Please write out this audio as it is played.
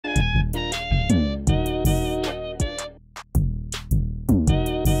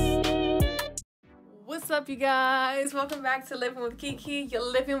What's up, you guys? Welcome back to Living with Kiki. You're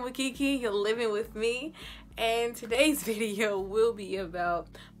living with Kiki, you're living with me. And today's video will be about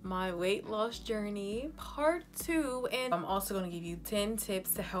my weight loss journey part 2, and I'm also going to give you 10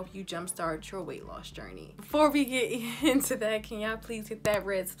 tips to help you jumpstart your weight loss journey. Before we get into that, can y'all please hit that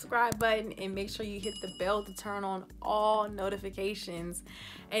red subscribe button and make sure you hit the bell to turn on all notifications.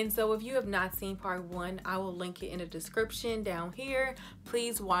 And so if you have not seen part 1, I will link it in the description down here.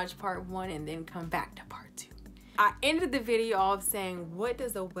 Please watch part 1 and then come back to part 2. I ended the video off saying, what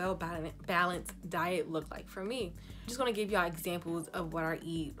does a well-balanced diet look like for me? I'm just going to give y'all examples of what I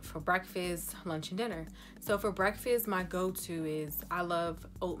eat for breakfast, lunch, and dinner. So for breakfast, my go-to is I love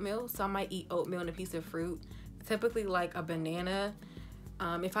oatmeal. So I might eat oatmeal and a piece of fruit, typically like a banana.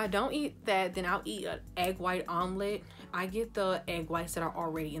 If I don't eat that, then I'll eat an egg white omelet. I get the egg whites that are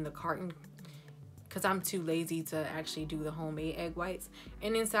already in the carton because I'm too lazy to actually do the homemade egg whites.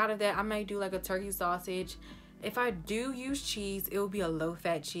 And inside of that, I might do like a turkey sausage. If I do use cheese, it will be a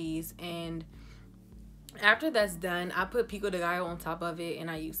low-fat cheese, and after that's done, I put pico de gallo on top of it, and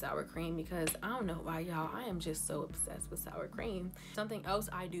I use sour cream because I don't know why, y'all, I am just so obsessed with sour cream. Something else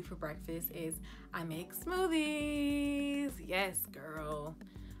I do for breakfast is I make smoothies. Yes, girl,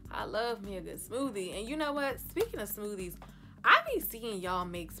 I love me a good smoothie. And you know what? Speaking of smoothies, I be seeing y'all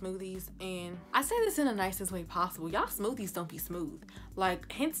make smoothies, and I say this in the nicest way possible. Y'all smoothies don't be smooth.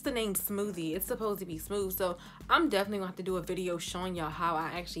 Like, hence the name smoothie. It's supposed to be smooth. So I'm definitely gonna have to do a video showing y'all how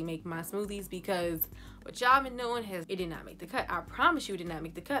I actually make my smoothies, because what y'all been doing it did not make the cut. I promise you it did not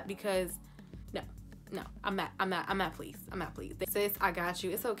make the cut, because no, I'm not pleased. I'm not pleased. Sis, I got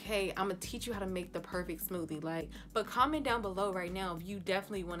you. It's okay. I'm gonna teach you how to make the perfect smoothie. But comment down below right now if you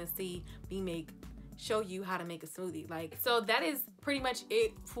definitely want to see me show you how to make a smoothie. So that is pretty much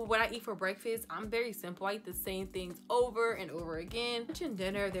it for what I eat for breakfast. I'm very simple. I eat the same things over and over again. Lunch and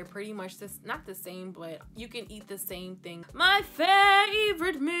dinner, they're pretty much not the same, but you can eat the same thing. My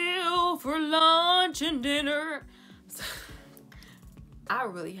favorite meal for lunch and dinner. I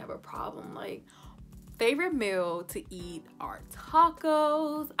really have a problem. Favorite meal to eat are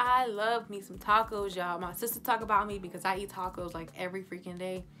tacos. I love me some tacos, y'all. My sister talk about me because I eat tacos like every freaking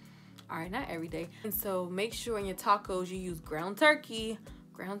day. All right, not every day. And so make sure in your tacos you use ground turkey.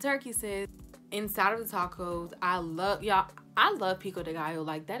 Ground turkey, sis. Inside of the tacos, I love pico de gallo.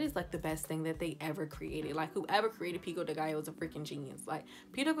 That is the best thing that they ever created. Whoever created pico de gallo is a freaking genius.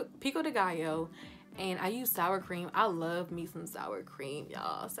 Pico de gallo, and I use sour cream. I love me some sour cream,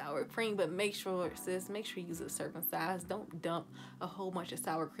 y'all. Sour cream, but make sure, sis, you use a serving size. Don't dump a whole bunch of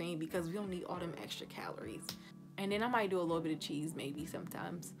sour cream because we don't need all them extra calories. And then I might do a little bit of cheese maybe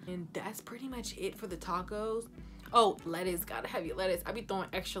sometimes. And that's pretty much it for the tacos. Oh, lettuce. Gotta have your lettuce. I be throwing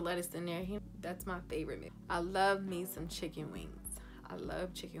extra lettuce in there. That's my favorite meal. I love me some chicken wings. I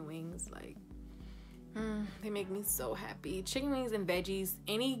love chicken wings. They make me so happy. Chicken wings and veggies.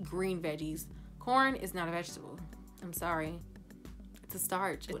 Any green veggies. Corn is not a vegetable. I'm sorry. It's a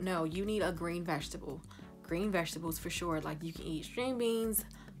starch. No, you need a green vegetable. Green vegetables for sure. You can eat string beans,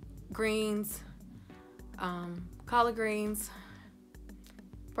 greens, collard greens,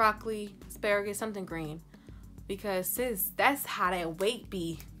 broccoli, asparagus, something green, because sis, that's how that weight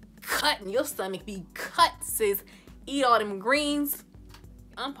be cut and your stomach be cut, sis. Eat all them greens.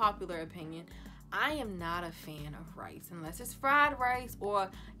 Unpopular opinion, I am not a fan of rice unless it's fried rice, or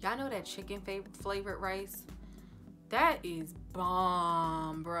y'all know that chicken flavored rice. That is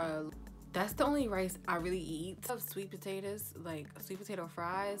bomb, bro. That's the only rice I really eat. I love sweet potatoes, sweet potato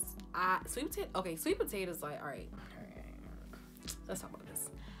fries. Sweet potatoes, all right, let's talk about this.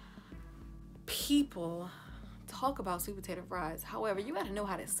 People talk about sweet potato fries. However, you gotta know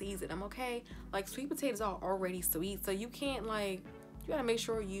how to season them, okay? Sweet potatoes are already sweet, so you can't, you gotta make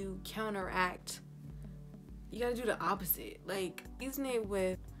sure you counteract. You gotta do the opposite. Season it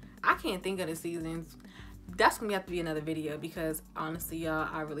with, I can't think of the seasons. That's gonna have to be another video, because honestly, y'all,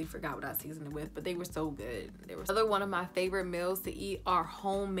 I really forgot what I seasoned it with, but they were so good. Another one of my favorite meals to eat are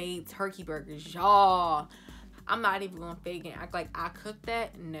homemade turkey burgers, y'all. I'm not even gonna fake and act like I cooked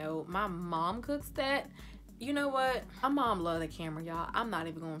that. No, my mom cooks that. You know what? My mom loved the camera, y'all. I'm not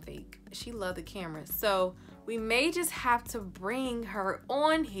even gonna fake. She loved the camera. So we may just have to bring her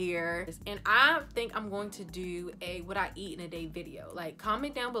on here. And I think I'm going to do a what I eat in a day video.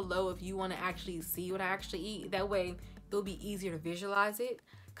 Comment down below if you want to actually see what I actually eat. That way it'll be easier to visualize it.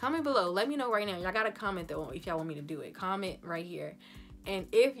 Comment below. Let me know right now. Y'all gotta comment though if y'all want me to do it. Comment right here. And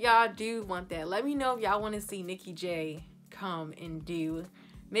if y'all do want that, let me know if y'all want to see Nikki J come and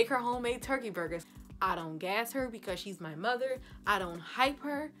make her homemade turkey burgers. I don't gas her because she's my mother. I don't hype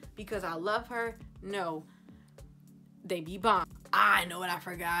her because I love her. No. they be bomb. I know what I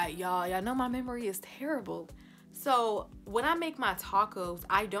forgot, y'all. Y'all know my memory is terrible. So when I make my tacos,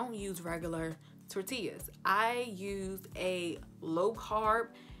 I don't use regular tortillas. I use a low carb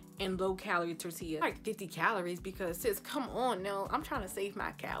and low calorie tortilla. Like 50 calories because sis, come on now. I'm trying to save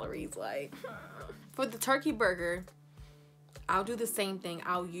my calories. Like for the turkey burger, I'll do the same thing.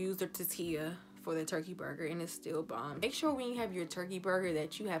 I'll use the tortilla for the turkey burger and it's still bomb. Make sure when you have your turkey burger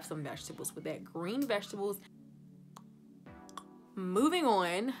that you have some vegetables with that, green vegetables. Moving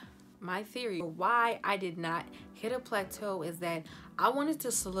on, my theory why I did not hit a plateau is that I wanted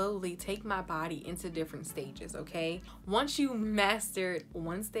to slowly take my body into different stages, okay? Once you mastered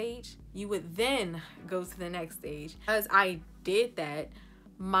one stage, you would then go to the next stage. As I did that,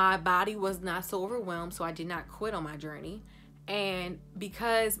 my body was not so overwhelmed, so I did not quit on my journey. And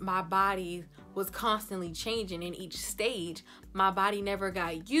because my body was constantly changing in each stage, my body never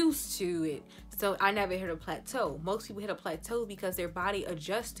got used to it. So I never hit a plateau. Most people hit a plateau because their body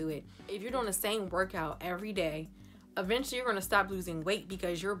adjusts to it. If you're doing the same workout every day, eventually you're gonna stop losing weight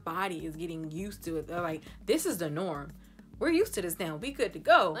because your body is getting used to it. They're like, this is the norm. We're used to this now. We good to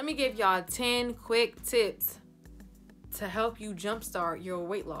go. Let me give y'all 10 quick tips to help you jumpstart your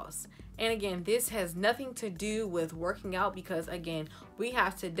weight loss. And again, this has nothing to do with working out because again, we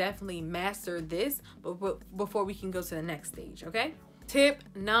have to definitely master this before we can go to the next stage, okay? Tip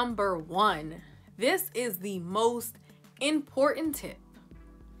number 1. This is the most important tip.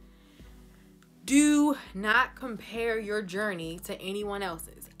 Do not compare your journey to anyone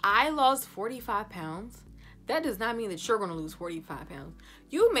else's. I lost 45 pounds. That does not mean that you're gonna lose 45 pounds.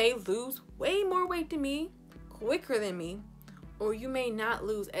 You may lose way more weight than me, quicker than me, or you may not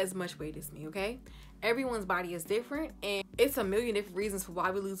lose as much weight as me, okay? Everyone's body is different and it's a million different reasons for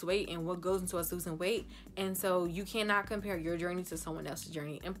why we lose weight and what goes into us losing weight. And so you cannot compare your journey to someone else's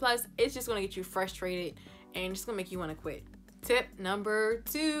journey. And plus, it's just gonna get you frustrated and it's gonna make you wanna quit. Tip number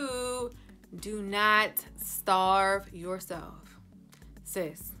 2, do not starve yourself.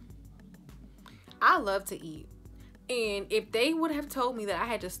 Sis, I love to eat. And if they would have told me that I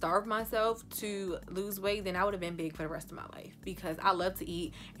had to starve myself to lose weight, then I would have been big for the rest of my life because I love to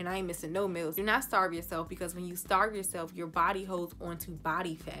eat and I ain't missing no meals. Do not starve yourself because when you starve yourself, your body holds onto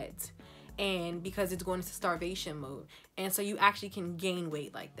body fat and because it's going into starvation mode. And so you actually can gain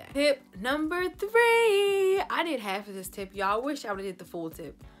weight like that. Tip number 3. I did half of this tip, y'all. I wish I would have did the full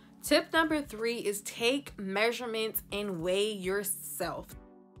tip. Tip number 3 is take measurements and weigh yourself,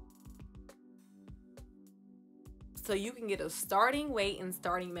 so you can get a starting weight and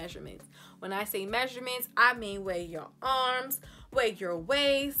starting measurements. When I say measurements, I mean weigh your arms, weigh your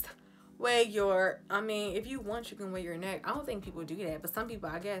waist, weigh your, if you want, you can weigh your neck. I don't think people do that, but some people,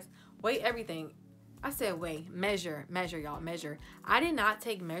 I guess, weigh everything. I said weigh, measure, y'all, measure. I did not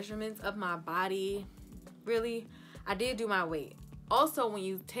take measurements of my body, really. I did do my weight. Also, when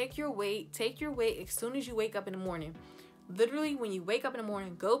you take your weight as soon as you wake up in the morning. Literally, when you wake up in the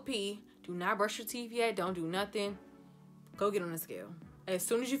morning, go pee. Do not brush your teeth yet. Don't do nothing. Go get on the scale. As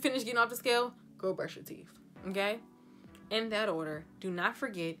soon as you finish getting off the scale, go brush your teeth, okay? In that order. Do not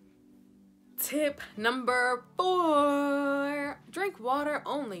forget. Tip number 4, drink water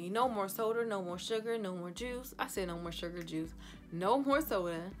only. No more soda, no more sugar, no more juice. I said no more sugar, juice. No more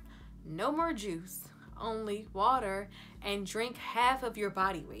soda, no more juice, only water, and drink half of your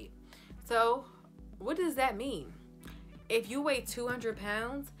body weight. So what does that mean? If you weigh 200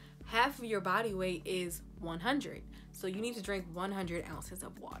 pounds, half of your body weight is 100. So you need to drink 100 ounces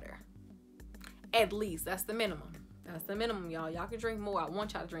of water. At least, that's the minimum. That's the minimum, y'all. Y'all can drink more. I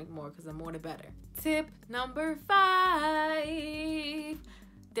want y'all to drink more because the more the better. Tip number 5.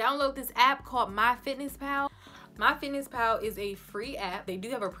 Download this app called MyFitnessPal. MyFitnessPal is a free app. They do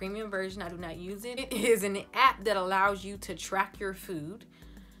have a premium version. I do not use it. It is an app that allows you to track your food.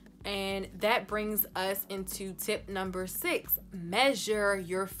 And that brings us into tip number 6. Measure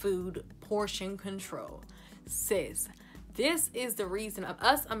your food portion control. Sis, this is the reason of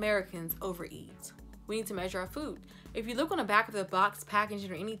us Americans overeat. We need to measure our food. If you look on the back of the box, packaging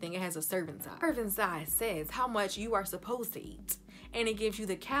or anything, it has a serving size. Serving size says how much you are supposed to eat. And it gives you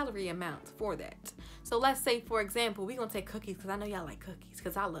the calorie amount for that. So let's say, for example, we're going to take cookies because I know y'all like cookies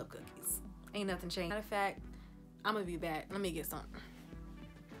because I love cookies. Ain't nothing changed. Matter of fact, I'm going to be back. Let me get some.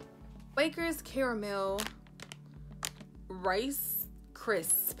 Quaker's Caramel Rice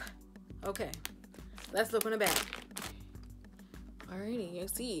Crisp. Okay, let's look on the back. Alrighty, you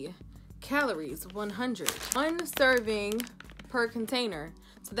see. Calories, 100. 1 serving per container.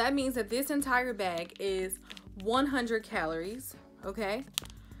 So that means that this entire bag is 100 calories, okay?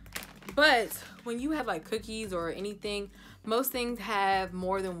 But when you have like cookies or anything, most things have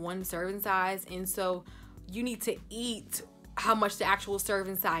more than 1 serving size. And so you need to eat how much the actual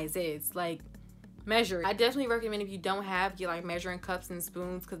serving size is. Like, measure it. I definitely recommend if you don't have, get like measuring cups and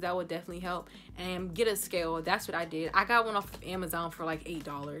spoons, because that would definitely help. And get a scale. That's what I did. I got one off of Amazon for like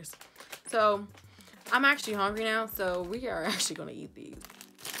 $8. So I'm actually hungry now, so we are actually gonna eat these.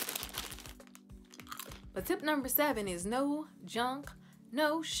 But tip number 7 is no junk,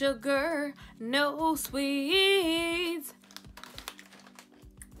 no sugar, no sweets.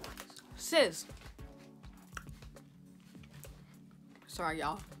 Sis. Sorry,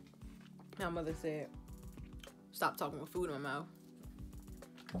 y'all. My mother said, stop talking with food in my mouth.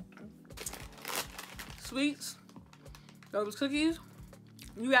 Sweets, those cookies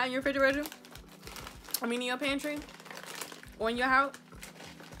you got in your refrigerator, I mean in your pantry, or in your house.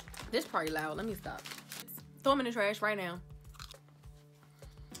 This probably loud, let me stop. Throw them in the trash right now.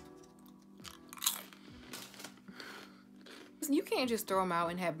 You can't just throw them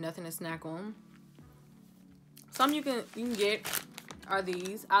out and have nothing to snack on. Some you can get are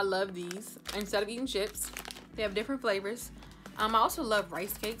these. I love these. Instead of eating chips, they have different flavors. I also love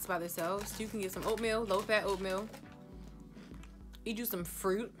rice cakes by themselves. You can get some oatmeal, low-fat oatmeal. Eat you some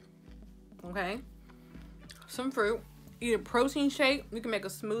fruit, okay? Some fruit. Eat a protein shake. You can make a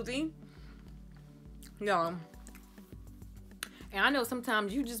smoothie. Y'all. And I know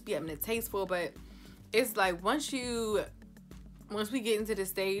sometimes you just be having a taste for, but it's like once we get into the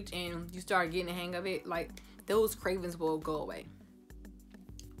stage and you start getting the hang of it, like those cravings will go away.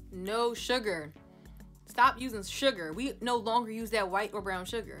 No sugar. Stop using sugar. We no longer use that white or brown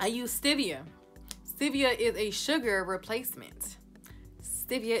sugar. I use stevia. Stevia is a sugar replacement.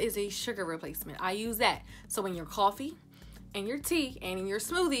 Stevia is a sugar replacement. I use that. So in your coffee, and your tea, and in your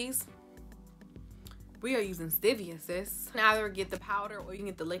smoothies, we are using stevia, sis. You can either get the powder or you can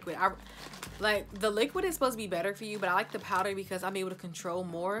get the liquid. Like, the liquid is supposed to be better for you, but I like the powder because I'm able to control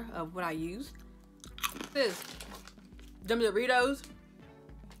more of what I use. Sis, them Doritos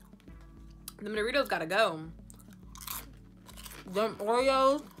gotta go. Them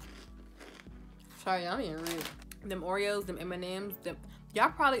Oreos. Sorry, I'm being rude. Them Oreos, them M&Ms,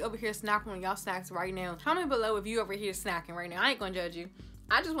 y'all probably over here snacking on y'all snacks right now. Comment below if you over here snacking right now. I ain't gonna judge you.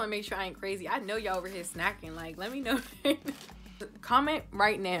 I just want to make sure I ain't crazy. I know y'all over here snacking. Like, let me know. Comment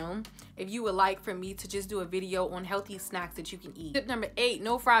right now if you would like for me to just do a video on healthy snacks that you can eat. Tip number 8,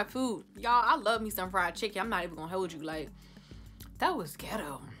 no fried food. Y'all, I love me some fried chicken. I'm not even gonna hold you. Like, that was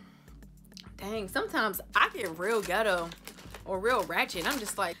ghetto. Dang, sometimes I get real ghetto or real ratchet. I'm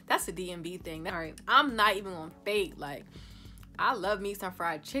just like, that's a DMB thing. All right, I'm not even gonna fake. Like, I love me some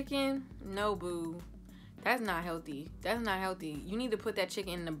fried chicken. No, boo. That's not healthy. That's not healthy. You need to put that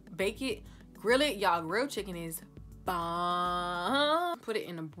chicken in the bake it, grill it. Y'all, grilled chicken is bomb. Put it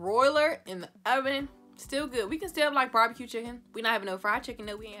in the broiler, in the oven. Still good. We can still have like barbecue chicken. We not having no fried chicken.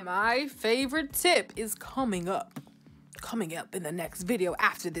 No, we ain't. My favorite tip is coming up. Coming up in the next video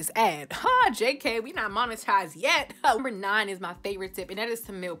after this ad. Ha, JK, we not monetized yet. Number 9 is my favorite tip, and that is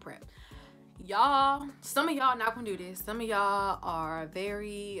to meal prep. Y'all, some of y'all not gonna do this. Some of y'all are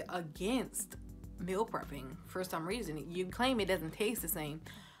very against meal prepping for some reason. You claim it doesn't taste the same.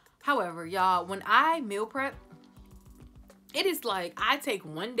 However, y'all, when I meal prep, it is like I take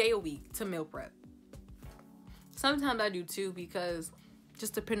 1 day a week to meal prep. Sometimes I do 2 because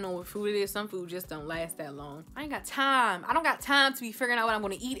just depending on what food it is, some food just don't last that long. I ain't got time. I don't got time to be figuring out what I'm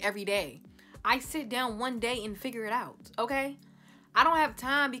gonna eat every day. I sit down 1 day and figure it out, okay? I don't have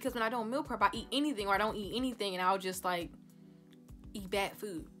time because when I don't meal prep, I eat anything or I don't eat anything and I'll just like eat bad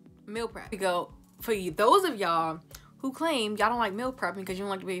food. Meal prep. We go. For you, those of y'all who claim y'all don't like meal prepping because you don't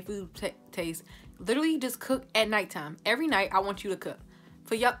like the way food tastes, literally just cook at nighttime. Every night, I want you to cook.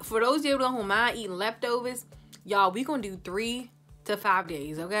 For y'all, for those of you who don't mind eating leftovers, y'all, we gonna do 3 to 5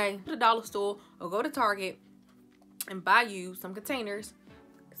 days, okay? Go to the dollar store or go to Target and buy you some containers.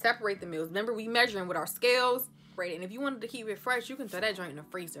 Separate the meals. Remember, we measuring with our scales. Right, and if you wanted to keep it fresh, you can throw that joint in the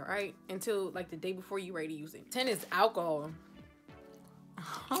freezer, right? Until like the day before you ready to use it. 10 is alcohol.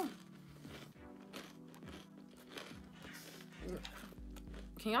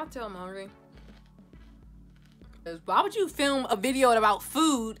 Can y'all tell I'm hungry? Why would you film a video about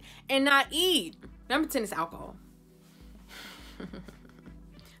food and not eat? Number 10 is alcohol.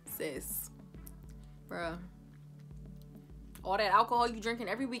 Sis. Bruh. All that alcohol you drinking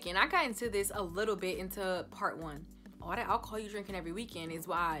every weekend. I got into this a little bit into part 1. All that alcohol you drinking every weekend is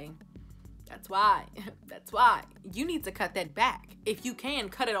why. That's why. That's why. You need to cut that back. If you can,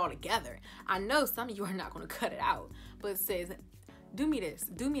 cut it all together. I know some of you are not going to cut it out. But it says, do me this.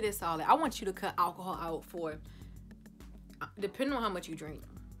 Do me this all that. I want you to cut alcohol out for, depending on how much you drink.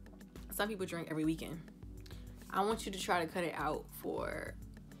 Some people drink every weekend. I want you to try to cut it out for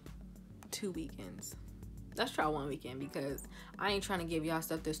 2 weekends. Let's try one weekend because I ain't trying to give y'all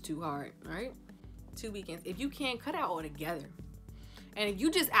stuff that's too hard, all right? 2 weekends. If you can't, cut out altogether. And if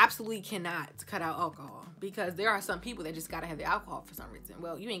you just absolutely cannot cut out alcohol, because there are some people that just gotta have the alcohol for some reason.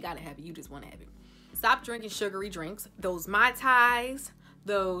 Well, you ain't gotta have it, you just wanna have it. Stop drinking sugary drinks. Those Mai Tais,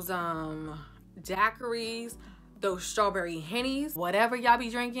 those daiquiris, those strawberry hennies, whatever y'all be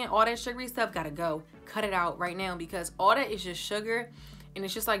drinking, all that sugary stuff gotta go. Cut it out right now, because all that is just sugar, and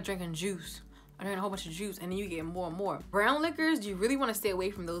it's just like drinking juice. I drank a whole bunch of juice, and then you get more and more. Brown liquors, you really want to stay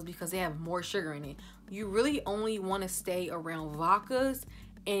away from those because they have more sugar in it. You really only want to stay around vodkas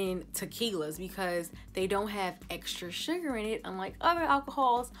and tequilas because they don't have extra sugar in it, unlike other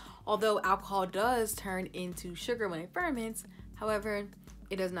alcohols. Although alcohol does turn into sugar when it ferments, however,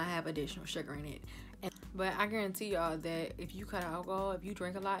 it does not have additional sugar in it. But I guarantee y'all that if you cut out alcohol, if you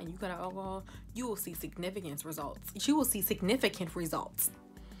drink a lot and you cut out alcohol, you will see significant results. You will see significant results.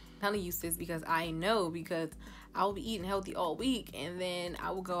 I'm telling you, sis, because I know, because I will be eating healthy all week, and then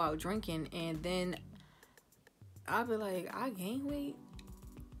I will go out drinking, and then I'll be like, I gained weight?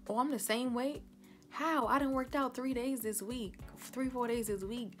 Oh, I'm the same weight? How? I done worked out 3 days this week, 3-4 days this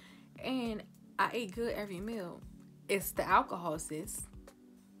week, and I ate good every meal. It's the alcohol, sis.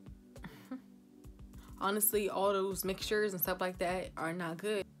 Honestly, all those mixtures and stuff like that are not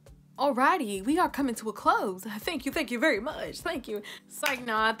good. Alrighty, we are coming to a close. Thank you very much. Thank you. Psych,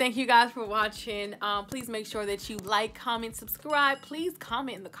 nah, thank you guys for watching. Please make sure that you like, comment, subscribe. Please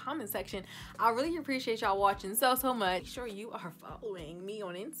comment in the comment section. I really appreciate y'all watching so much. Make sure you are following me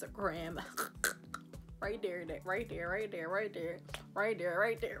on Instagram. Right there, right there, right there, right there, right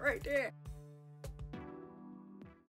there, right there.